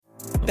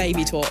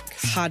baby talk.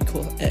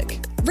 Hardcore ick.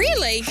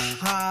 Really?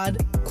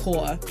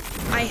 Hardcore.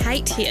 I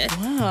hate hair.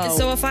 Wow.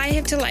 So if I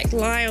have to like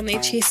lie on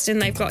their chest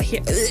and they've got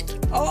hair...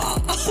 Oh.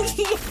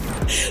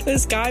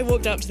 This guy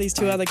walked up to these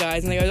two other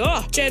guys and they go,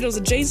 oh, Jandals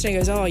and jeans. And he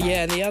goes, oh,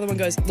 yeah. And the other one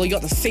goes, well, you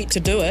got the feet to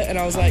do it. And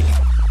I was like,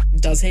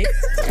 does he?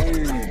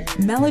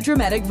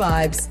 Melodramatic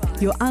Vibes,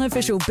 your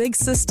unofficial big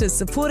sister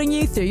supporting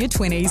you through your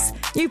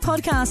 20s. New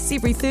podcasts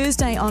every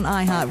Thursday on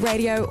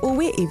iHeartRadio or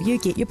wherever you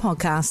get your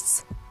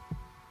podcasts.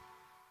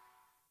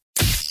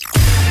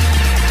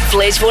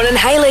 Fletch, Vaughan and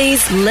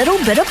Hayley's Little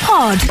Bitta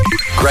Pod.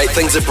 Great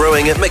things are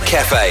brewing at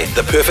McCafe.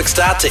 The perfect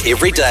start to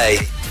every day.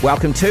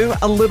 Welcome to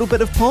A Little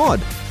Bit of Pod.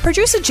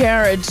 Producer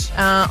Jared,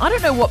 I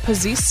don't know what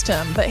possessed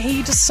him, but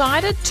he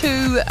decided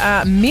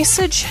to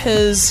message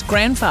his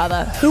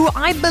grandfather, who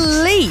I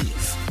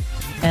believe,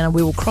 and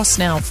we will cross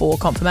now for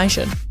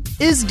confirmation,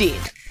 is dead.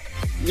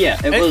 Yeah,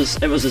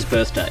 it was his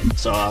birthday,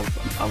 so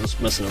I was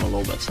missing him a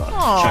little bit. So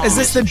I checked Is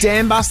this the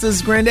Dam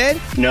Busters granddad?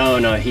 No,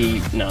 not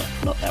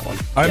that one.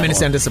 I don't mean to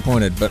sound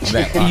disappointed, but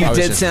that You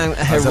did sound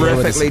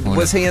horrifically.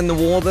 Was he in the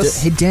war?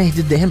 He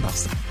did Dam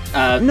Buster.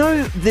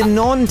 No, the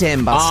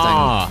non-dam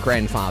busting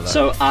grandfather.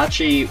 So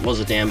Archie was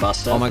a dam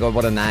buster. Oh my god,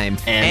 what a name!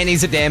 And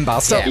he's a dam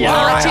buster. Yeah.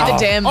 Archie the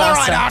Dam Buster.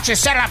 All right, Archie,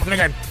 set up. I'm going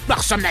to go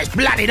bust some of those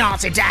bloody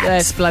Nazi dads.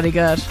 That's bloody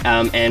good.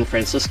 And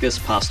Franciscus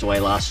passed away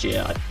last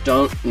year. I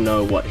don't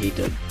know what he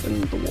did in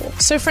the war.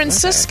 So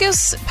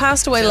Franciscus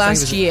passed away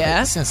last year,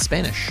 That sounds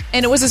Spanish.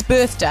 and it was his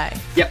birthday.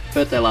 Yep,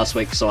 birthday last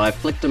week. So I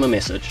flicked him a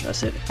message. I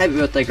said, "Happy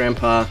birthday,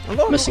 Grandpa.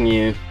 Missing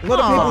you." A lot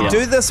of people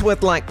do this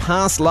with like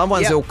past loved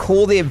ones. Yep. They'll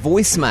call their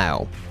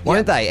voicemail,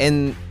 won't they?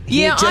 And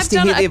Yeah, just I've to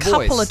done hear it a their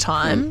couple voice. of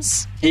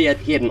times. He had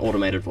an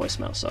automated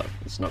voicemail, so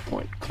there's no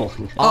point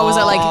calling. Oh, was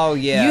it like, Oh,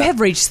 yeah. you have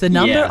reached the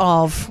number Yeah.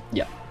 of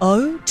Yeah.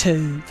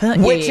 02.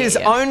 Which is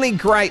only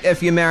great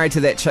if you're married to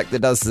that chick that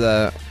does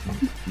the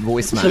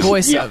voicemail. the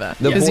voiceover. Yeah.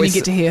 The Because then you voice-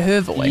 get to hear her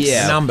voice.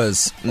 Yeah.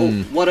 Numbers. Well,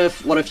 what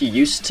if you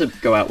used to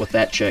go out with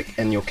that chick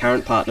and your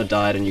current partner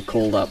died and you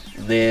called up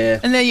their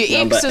And then your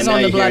number, ex is and now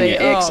on the you're hearing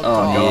bloody... your ex. Oh,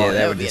 God. Yeah,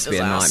 that would would be a just be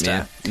a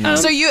disaster. nightmare.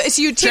 So you text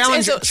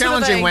as a-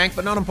 Challenging sort of wank,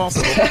 but not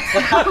impossible.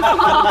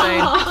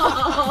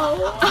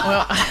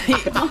 well,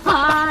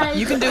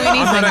 you can do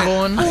anything,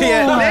 Vaughan.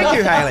 Yeah, thank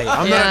you, Hayley.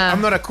 Yeah.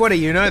 I'm not a quitter,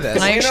 you know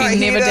this. I actually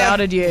never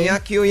doubted you.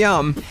 Yuck your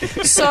yum.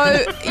 So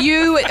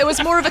it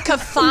was more of a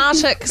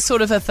cathartic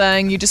sort of a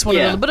thing. You just wanted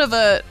a Yeah. little bit of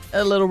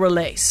a little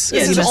release.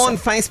 This is You on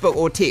missed Facebook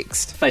or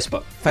text?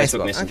 Facebook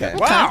Messenger. Okay.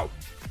 Wow.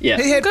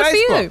 Yeah. He had Good for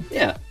Facebook. you.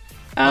 Yeah.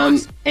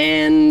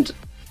 And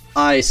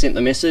I sent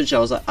the message. I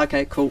was like,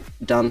 okay, cool,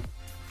 done.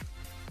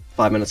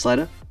 5 minutes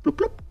later,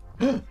 bloop,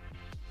 bloop.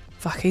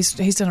 Fuck, he's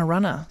done a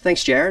runner.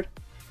 Thanks, Jared.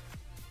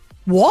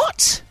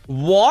 What?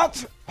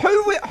 What?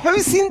 Who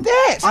sent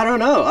that? I don't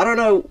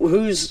know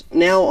who's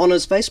now on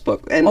his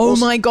Facebook. And Oh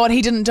also- my God,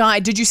 he didn't die.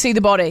 Did you see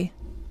the body?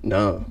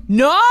 No.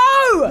 No!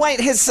 Wait,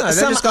 has No, they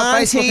some just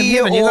got Facebook in auntie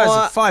heaven. You guys or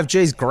are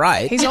 5G's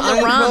great. He's on the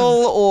uncle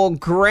run. or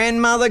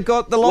grandmother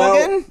got the Well,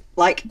 login?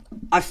 like,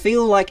 I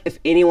feel like if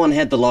anyone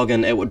had the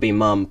login, it would be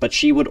Mum. But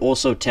she would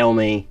also tell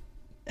me,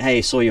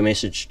 hey, saw your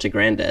message to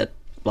Granddad,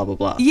 blah, blah,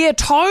 blah. Yeah,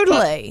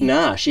 totally.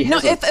 Nah, she No,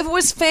 hasn't. if it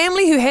was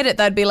family who had it,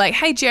 they'd be like,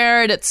 "Hey,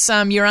 Jared, it's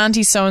your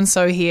auntie so and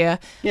so here.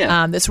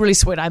 Yeah. That's really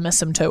sweet. I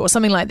miss him too," or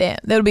something like that.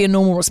 That would be a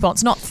normal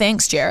response. Not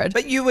thanks, Jared.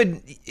 But you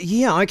would,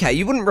 okay,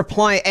 you wouldn't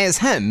reply as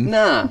him.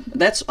 Nah,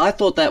 I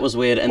thought that was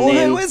weird. And Well,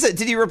 then, who is it?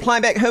 Did you reply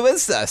back, who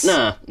is this?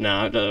 Nah,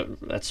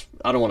 that's.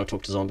 I don't want to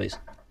talk to zombies.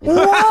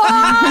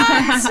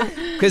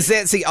 Because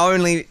that's the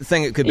only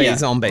thing it could be, Yeah.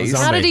 zombies.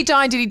 How did he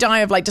die? Did he die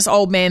of like just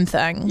old man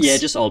things? Yeah,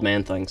 just old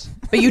man things.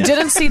 But you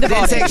didn't see the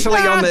It's body.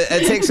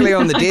 actually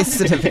on the death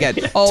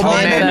certificate. Old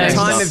man things.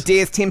 Time of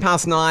death,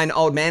 9:10,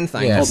 old man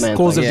thing. Yes. Old man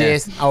Cause of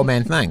things. death, old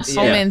man things.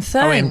 Old man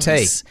things.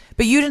 OMT.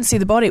 But you didn't see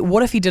the body.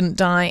 What if he didn't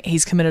die?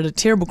 He's committed a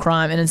terrible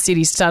crime, and instead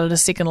he started a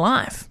second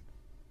life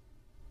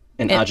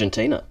In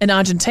Argentina. in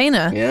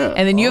Argentina. Yeah.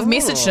 And then you've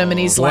messaged him, and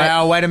he's like,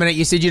 Wow, wait a minute.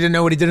 You said you didn't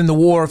know what he did in the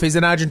war if he's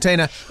in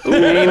Argentina. He might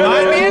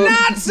be a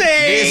Nazi!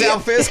 Here's our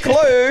first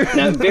clue.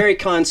 No, very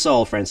kind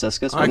soul,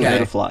 Franciscus. Wouldn't Okay.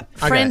 hurt a fly.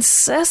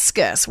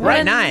 Franciscus. What Great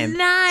a name.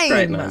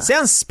 Great name.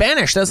 Sounds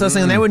Spanish. That's the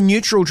thing. They were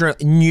neutral.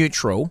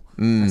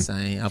 I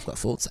say, I've got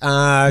thoughts.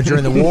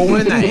 During the war,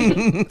 weren't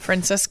they?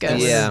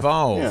 Franciscus. Yeah.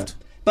 Involved. Yeah.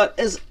 But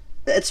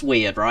it's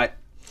weird, right?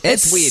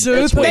 It's weird. super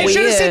It's They weird.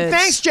 should have said, Weird.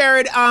 thanks,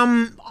 Jared.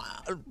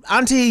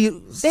 Auntie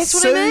That's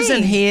what I Susan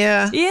mean.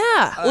 here.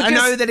 Yeah. I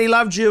know that he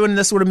loved you and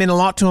this would have meant a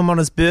lot to him on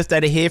his birthday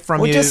to hear from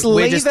Well, you. just We're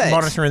leave just it.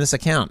 monitoring this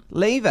account.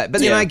 Leave it. But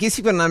then Yeah. I guess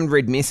you've got an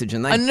unread message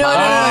and they... I know.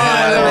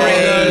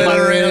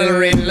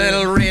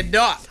 Little red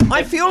dot.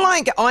 I feel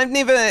like I've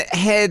never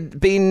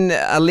been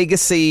a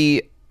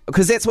legacy,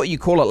 because that's what you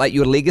call it, like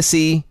your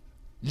legacy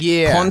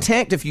Yeah.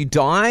 contact. If you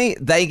die,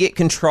 they get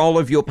control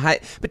of your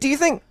page. But do you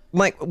think,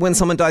 like, when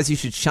someone dies, you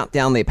should shut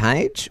down their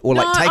page or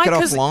like No, take it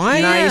 'cause-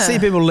 offline? No, Yeah. you see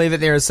people leave it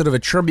there as sort of a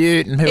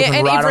tribute and people can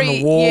and write on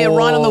the wall. Yeah,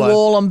 right on the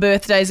wall on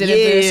birthdays,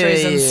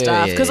 anniversaries and yeah,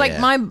 stuff. Because yeah. like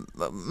my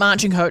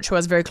marching coach, who I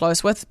was very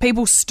close with,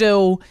 people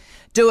still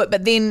do it.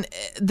 But then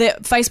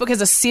Facebook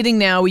has a setting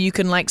now where you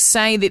can like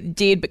say that they're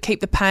dead but keep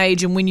the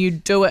page, and when you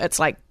do it, it's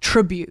like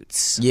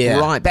tributes. Yeah.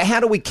 Right, but how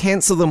do we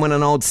cancel them when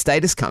an old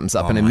status comes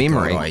up in a my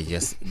memory God,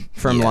 yes.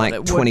 from Yeah, like it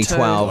would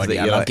 2012? too. That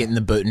I you're love like, getting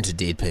the boot into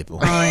dead people.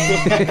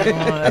 I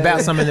know.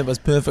 About something that was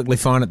perfectly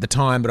fine at the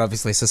time, but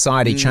obviously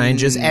society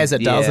changes as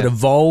it does. yeah. It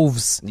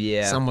evolves,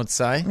 Yeah. some would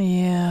say.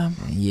 Yeah.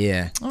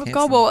 Yeah. Oh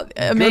God. Well,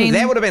 I Good, mean,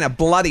 that would have been a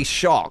bloody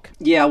shock.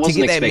 Yeah, I wasn't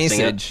to get that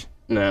expecting message.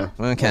 it. No,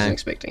 Okay. wasn't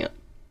expecting it.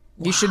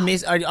 You should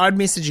I'd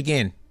message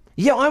again.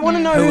 Yeah, I want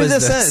to know Who who is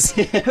this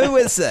is. Who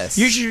is this?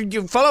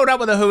 You follow it up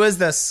with a who is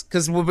this?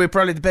 Because we're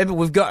probably the people.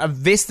 We've got a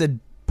vested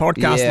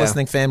podcast Yeah.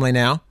 listening family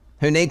now.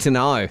 Who need to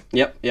know?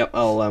 Yep.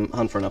 I'll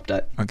hunt for an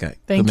update. Okay.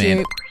 thank good man.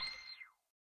 you.